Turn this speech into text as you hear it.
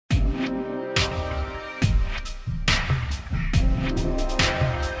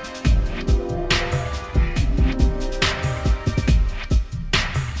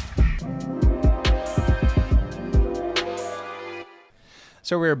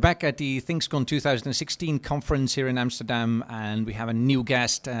So we're back at the Thingscon 2016 conference here in Amsterdam, and we have a new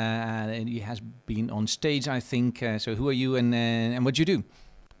guest. And he has been on stage, I think. So who are you, and what do you do?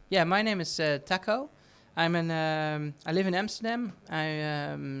 Yeah, my name is Taco. I live in Amsterdam.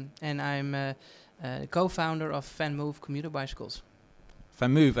 I'm co-founder of Van Move commuter bicycles.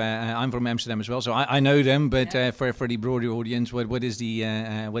 Van Move. I'm from Amsterdam as well, so I know them. But Yeah. For the broader audience, what is the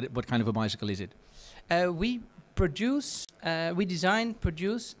what kind of a bicycle is it? We design,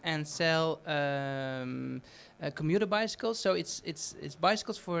 produce, and sell commuter bicycles. So it's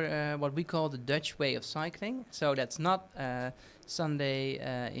bicycles for what we call the Dutch way of cycling. So that's not Sunday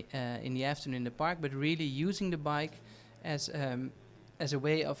in the afternoon in the park, but really using the bike as a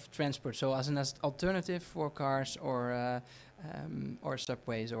way of transport. So as an alternative for cars or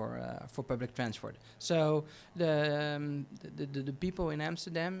subways or for public transport. So the people in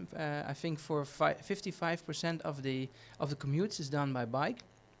Amsterdam, I think for 55% of the commutes is done by bike.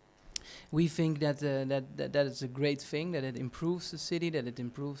 We think that is a great thing, that it improves the city, that it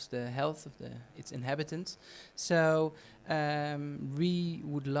improves the health of its inhabitants. So we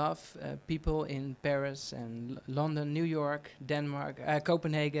would love people in Paris and London, New York, Denmark,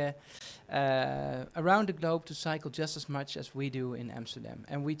 Copenhagen, around the globe to cycle just as much as we do in Amsterdam.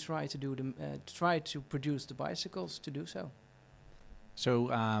 And we try to produce the bicycles to do so. So,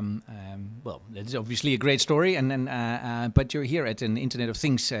 well, it's obviously a great story, but you're here at an Internet of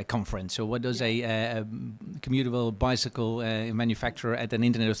Things conference. So, what does a commutable bicycle manufacturer at an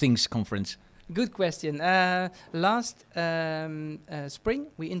Internet of Things conference? Good question. Last spring,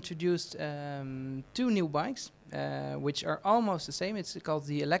 we introduced two new bikes, which are almost the same. It's called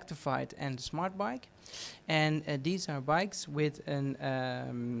the Electrified and the Smart Bike, and these are bikes with an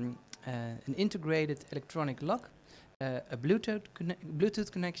integrated electronic lock. A Bluetooth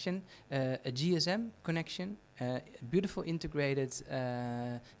connection, a GSM connection, a beautiful integrated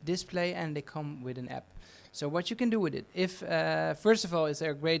display, and they come with an app. So what you can do with it, first of all,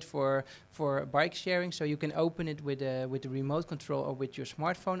 they're great for bike sharing. So you can open it with the remote control or with your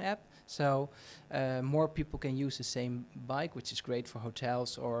smartphone app. So more people can use the same bike, which is great for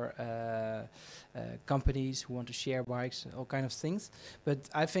hotels or companies who want to share bikes, all kind of things. But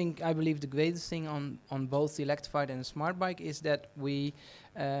I believe the greatest thing on both the electrified and the smart bike is that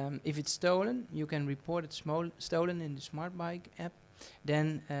if it's stolen, you can report it stolen in the smart bike app.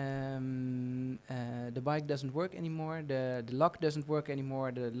 Then the bike doesn't work anymore, the lock doesn't work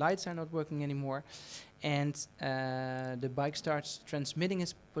anymore, the lights are not working anymore, and the bike starts transmitting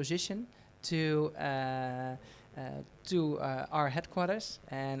its position to our headquarters,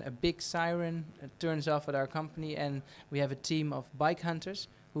 and a big siren turns off at our company, and we have a team of bike hunters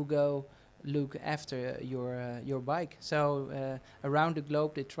who go look after your bike. So around the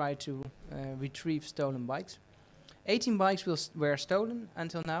globe they try to retrieve stolen bikes. 18 bikes were stolen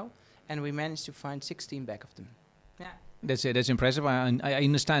until now, and we managed to find 16 back of them. Yeah. That's impressive. I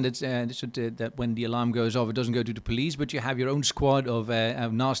understand that when the alarm goes off, it doesn't go to the police, but you have your own squad of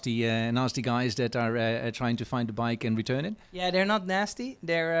nasty guys that are trying to find the bike and return it. Yeah, they're not nasty.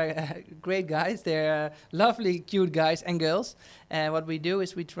 They're great guys. They're lovely, cute guys and girls. What we do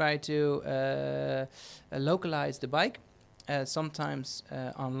is we try to localize the bike. Sometimes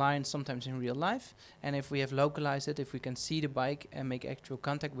online, sometimes in real life. And if we have localized it, if we can see the bike and make actual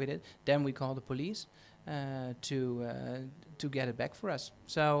contact with it, then we call the police to get it back for us.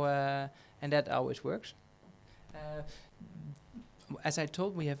 So and that always works. As I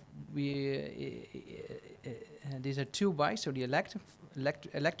told, these are two bikes. So the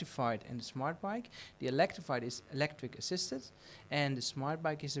electrified and the smart bike. The electrified is electric assisted, and the smart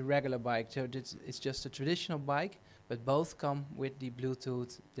bike is a regular bike. So it's just a traditional bike. But both come with the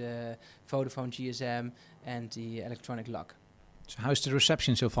Bluetooth, the Vodafone GSM, and the electronic lock. So how's the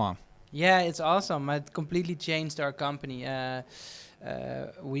reception so far? Yeah, it's awesome. It completely changed our company.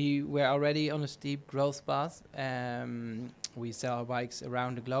 We were already on a steep growth path. We sell our bikes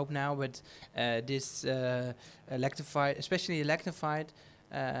around the globe now, but this electrified, especially electrified,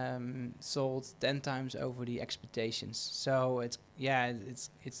 sold 10 times over the expectations. So it's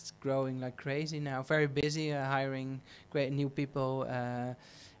growing like crazy now. Very busy, hiring great new people,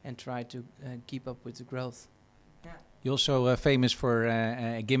 and try to keep up with the growth. Yeah. You're also famous for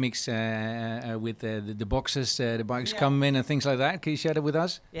gimmicks with the boxes, the bikes come in and things like that. Can you share that with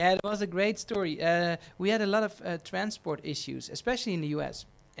us? Yeah, it was a great story. We had a lot of transport issues, especially in the US.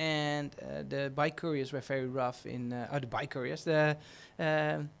 and the bike couriers were very rough in the bike couriers, the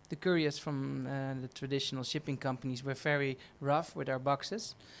couriers from the traditional shipping companies were very rough with our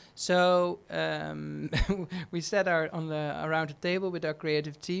boxes. So we sat around the table with our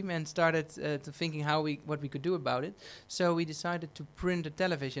creative team and started to thinking what we could do about it. So we decided to print a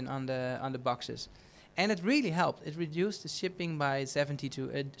television on the boxes, and it really helped. It reduced the shipping by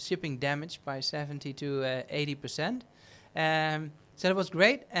shipping damage by 70 to 80%. So that was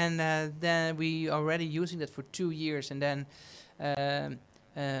great, and then we already using that for 2 years, and then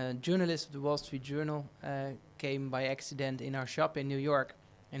journalist of the Wall Street Journal came by accident in our shop in New York,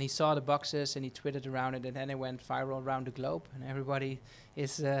 and he saw the boxes and he tweeted around it, and then it went viral around the globe, and everybody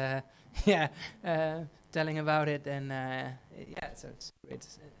is telling about it, and so it's a great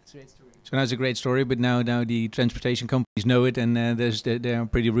story. So that's a great story, but now the transportation companies know it, and they're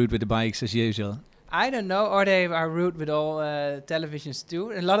pretty rude with the bikes as usual. I don't know, or they are rude with all televisions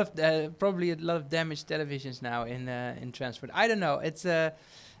too. A lot of probably a lot of damaged televisions now in transport. I don't know. It's we're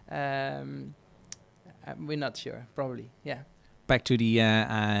not sure. Probably, yeah. Back to the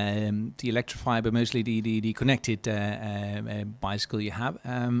electrified, but mostly the connected bicycle you have.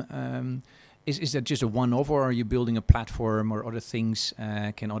 Is that just a one-off, or are you building a platform or other things?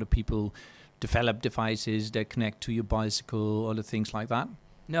 Can other people develop devices that connect to your bicycle, other things like that?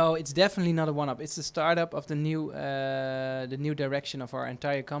 No, it's definitely not a one-up. It's the startup of the new direction of our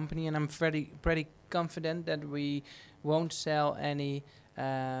entire company, and I'm pretty confident that we won't sell any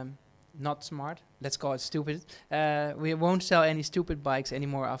not smart. Let's call it stupid. We won't sell any stupid bikes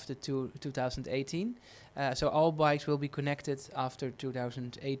anymore after 2018. So all bikes will be connected after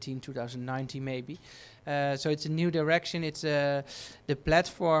 2018, 2019 maybe. So it's a new direction. It's the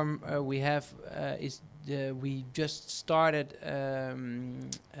platform we have is. We just started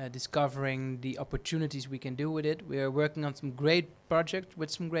discovering the opportunities we can do with it. We are working on some great projects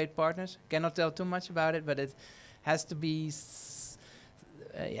with some great partners. Cannot tell too much about it, but it has to be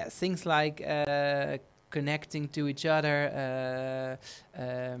things like connecting to each other,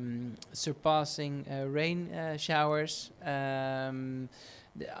 surpassing rain showers,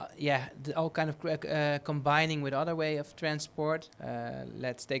 all kind of combining with other way of transport.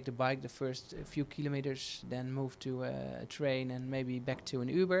 Let's take the bike the first few kilometers, then move to a train and maybe back to an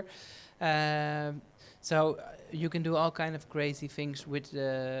Uber. So you can do all kind of crazy things with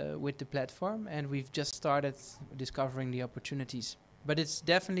the platform, and we've just started discovering the opportunities. But it's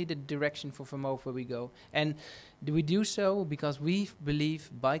definitely the direction for Vermoof where we go. And we do so because we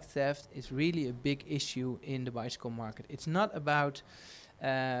believe bike theft is really a big issue in the bicycle market. It's not about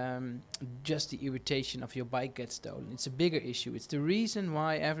just the irritation of your bike gets stolen. It's a bigger issue. It's the reason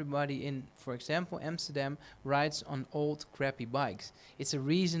why everybody in, for example, Amsterdam rides on old crappy bikes. It's a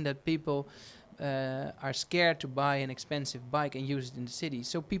reason that people are scared to buy an expensive bike and use it in the city.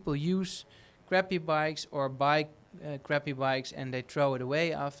 So people use crappy bikes or buy crappy bikes and they throw it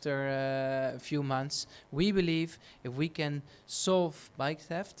away after a few months. We believe if we can solve bike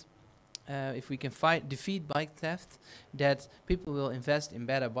theft, if we can defeat bike theft, that people will invest in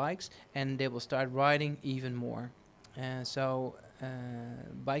better bikes and they will start riding even more. So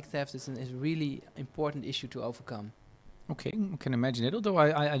bike theft is a really important issue to overcome. Okay, I can imagine it. Although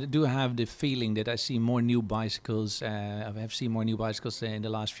I do have the feeling that I see more new bicycles. I have seen more new bicycles in the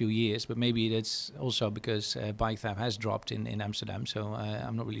last few years, but maybe that's also because bike theft has dropped in Amsterdam. So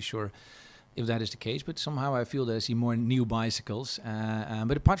I'm not really sure if that is the case, but somehow I feel that I see more new bicycles.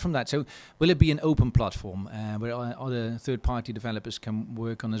 But apart from that, so will it be an open platform where other third-party developers can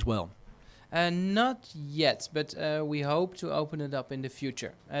work on as well? Not yet, but we hope to open it up in the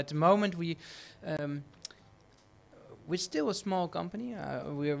future. At the moment, we're still a small company.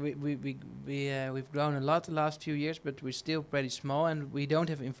 We've grown a lot the last few years, but we're still pretty small, and we don't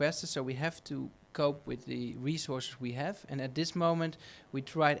have investors, so we have to cope with the resources we have. And at this moment, we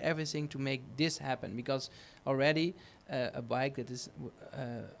tried everything to make this happen, because already a bike that is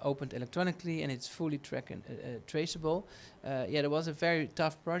opened electronically and it's fully traceable. It was a very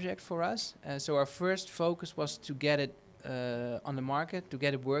tough project for us. So our first focus was to get it on the market, to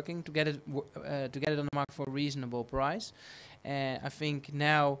get it working, to get it on the market for a reasonable price. I think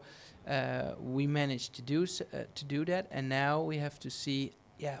now we managed to do that, and now we have to see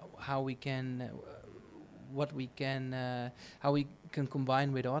how we can how we can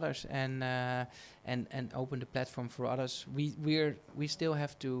combine with others and open the platform for others. We still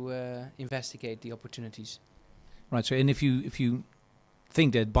have to investigate the opportunities. Right. So, and if you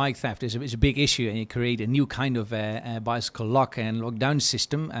think that bike theft is a big issue, and you create a new kind of bicycle lock and lockdown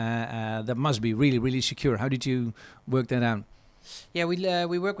system that must be really, really secure. How did you work that out? Yeah,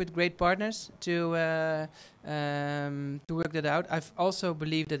 we work with great partners to work that out. I've also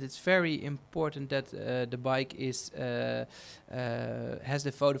believe that it's very important that the bike is has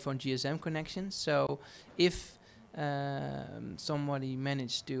the Vodafone GSM connection. So if somebody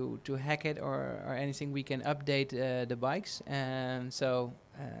managed to hack it or anything, we can update the bikes. And so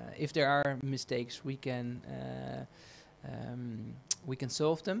if there are mistakes, we can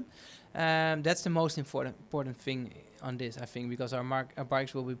solve them. That's the most important thing on this, I think, because our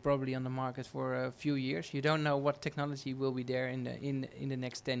bikes will be probably on the market for a few years. You don't know what technology will be there in the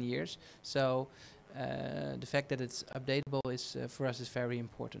next 10 years. So the fact that it's updatable is for us is very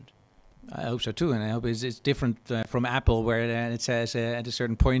important. I hope so too, and I hope it's different from Apple, where it says at a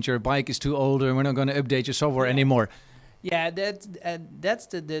certain point your bike is too old and we're not going to update your software anymore. Yeah, that's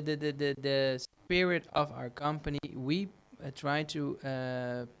the spirit of our company. We try to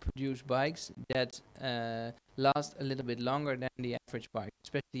produce bikes that last a little bit longer than the average bike,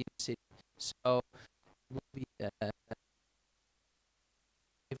 especially in the city. So it would be,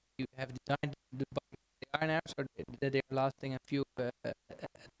 if you have designed the bike they are now, so that they're lasting at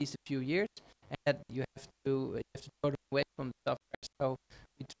least a few years, and that you have to throw them away from the software. So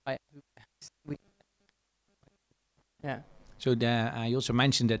we try. We, yeah. So you also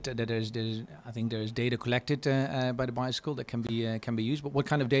mentioned that there's I think there's data collected by the bicycle that can be used. But what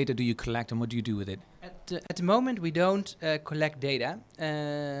kind of data do you collect, and what do you do with it? At the moment, we don't collect data.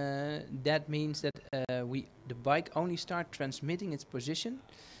 That means that the bike only start transmitting its position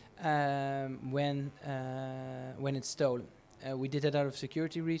when it's stolen. We did that out of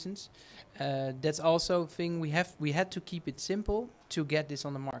security reasons. That's also a thing we had to keep it simple to get this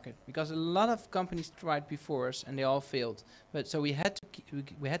on the market, because a lot of companies tried before us and they all failed. But so we had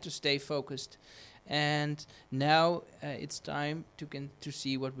to stay focused, and now it's time to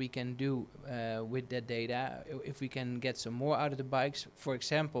see what we can do with that data. If we can get some more out of the bikes, for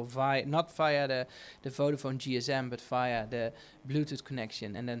example, not via the Vodafone GSM, but via the Bluetooth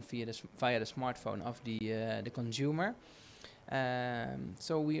connection, and then via the smartphone of the consumer.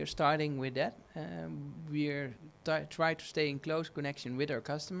 So we are starting with that. We are try to stay in close connection with our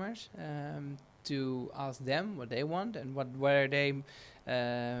customers to ask them what they want and what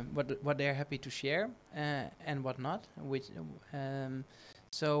they're happy to share and what not.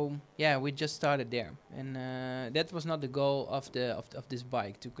 So yeah, we just started there, and that was not the goal of this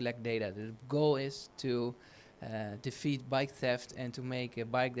bike, to collect data. The goal is to defeat bike theft and to make a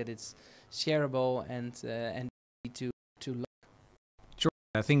bike that it's shareable and easy to lock.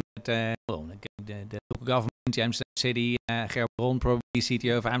 I think that the local government, the Amsterdam City, Ger Bron, probably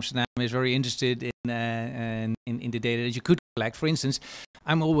CTO of Amsterdam, is very interested in the data that you could collect. For instance,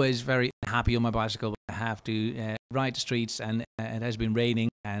 I'm always very happy on my bicycle when I have to ride the streets and it has been raining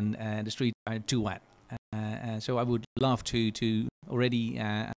and the streets are too wet. So I would love to already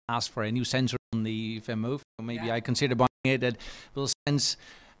ask for a new sensor on the Venmo. Maybe I consider buying it that will sense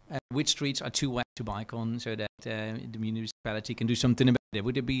which streets are too wet to bike on, so that the municipality can do something about it.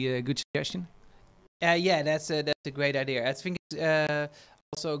 Would it be a good suggestion? Yeah, that's a great idea. I think it's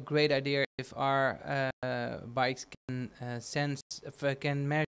also a great idea if our bikes can can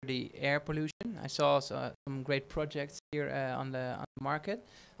measure the air pollution. I saw some great projects here on the market,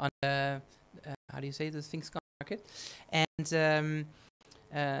 on the how do you say, the Thingscon market, and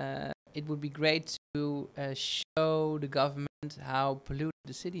it would be great to show the government how polluted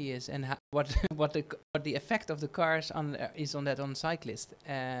the city is and what the effect of the cars is on cyclists.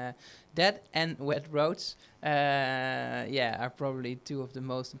 That and wet roads, are probably two of the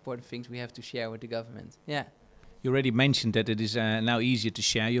most important things we have to share with the government. Yeah. You already mentioned that it is now easier to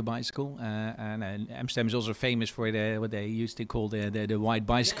share your bicycle, and Amsterdam is also famous for what they used to call the white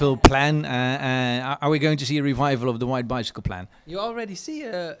bicycle plan. Are we going to see a revival of the white bicycle plan? You already see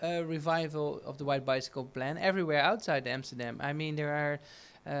a revival of the white bicycle plan everywhere outside Amsterdam. I mean, there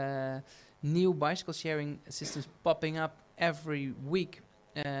are new bicycle sharing systems popping up every week.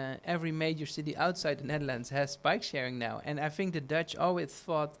 Every major city outside the Netherlands has bike sharing now, and I think the Dutch always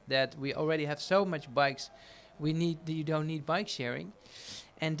thought that we already have so much bikes. You don't need bike sharing,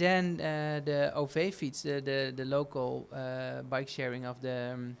 and then the OV fiets, the local bike sharing of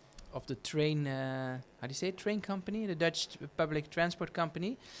the train, how do you say it? Train company, the Dutch public transport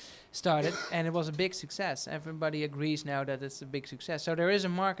company, started, and it was a big success. Everybody agrees now that it's a big success. So there is a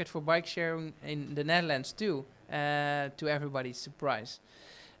market for bike sharing in the Netherlands too, to everybody's surprise.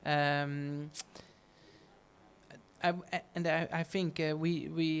 I think we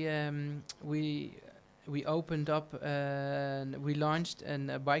we opened up, we launched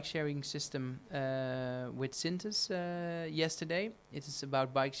a bike sharing system with Synthes yesterday. It is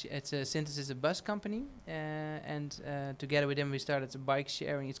about bike. Synthes is a bus company, and together with them we started a bike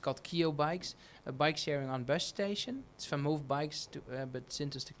sharing. It's called Kio Bikes, a bike sharing on bus station. It's from Move Bikes, but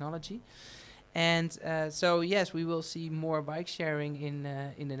Synthes technology. And so yes, we will see more bike sharing in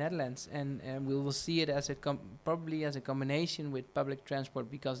the Netherlands, and we will see it as probably as a combination with public transport,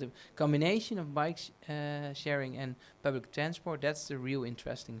 because the combination of bike sharing and public transport, that's the real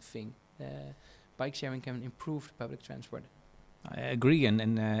interesting thing. Bike sharing can improve public transport. I agree,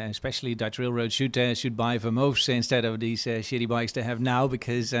 and especially Dutch Railroad should buy Vermoofs instead of these shitty bikes they have now,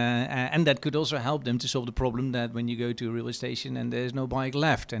 because and that could also help them to solve the problem that when you go to a railway station and there's no bike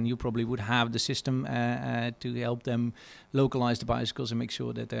left, and you probably would have the system to help them localize the bicycles and make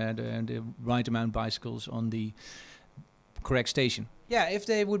sure that there are the right amount of bicycles on the correct station. Yeah, if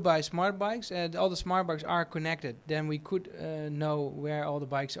they would buy smart bikes and all the smart bikes are connected, then we could know where all the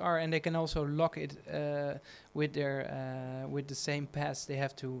bikes are, and they can also lock it with the same pass they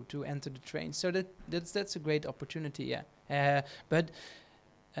have to enter the train. So that's a great opportunity. Yeah, but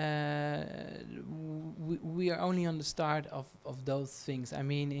we are only on the start of those things. I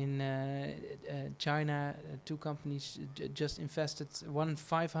mean, in China, two companies just invested, one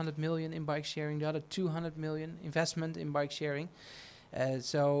 500 million in bike sharing, the other 200 million investment in bike sharing.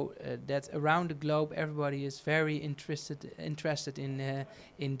 So that around the globe, everybody is very interested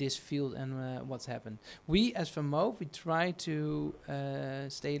in this field and what's happened. We, as Vermoof, we try to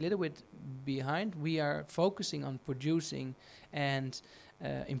stay a little bit behind. We are focusing on producing and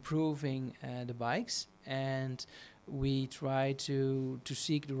improving the bikes, and we try to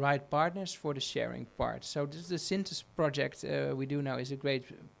seek the right partners for the sharing part. So this is the Synthes project we do now is a great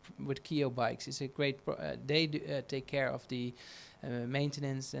with Kio Bikes. It's a great they take care of the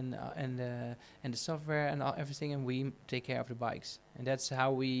maintenance and the software and everything, and we take care of the bikes. And that's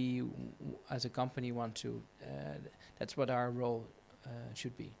how we, as a company, want to. That's what our role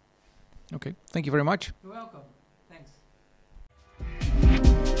should be. Okay, thank you very much. You're welcome. Thanks.